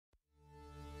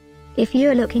If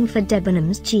you're looking for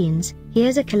Debenhams jeans,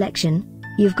 here's a collection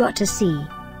you've got to see.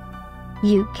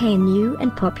 UK new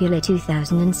and popular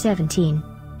 2017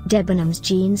 Debenhams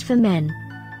jeans for men.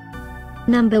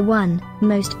 Number 1,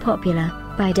 most popular,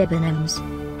 by Debenhams.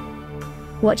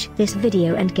 Watch this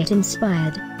video and get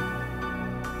inspired.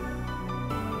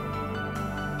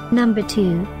 Number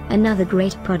 2, another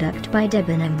great product by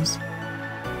Debenhams.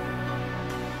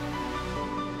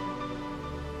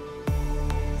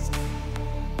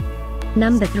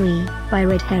 Number 3, by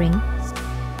Red Herring.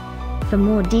 For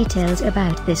more details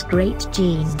about this great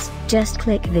jeans, just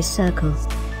click this circle.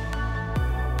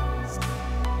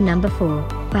 Number 4,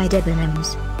 by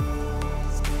Debenhams.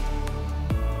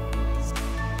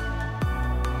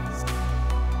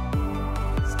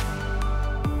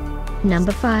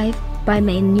 Number 5, by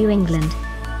Maine, New England.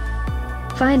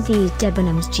 Find these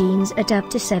Debenhams jeans at up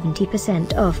to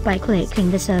 70% off by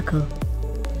clicking the circle.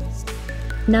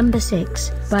 Number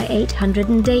 6, by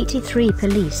 883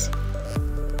 Police.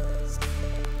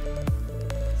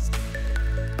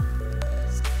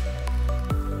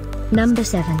 Number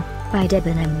 7, by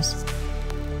Debenhams.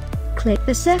 Click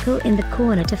the circle in the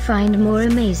corner to find more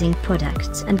amazing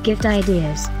products and gift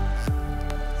ideas.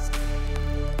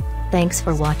 Thanks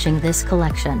for watching this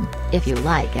collection. If you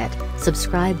like it,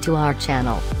 subscribe to our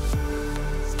channel.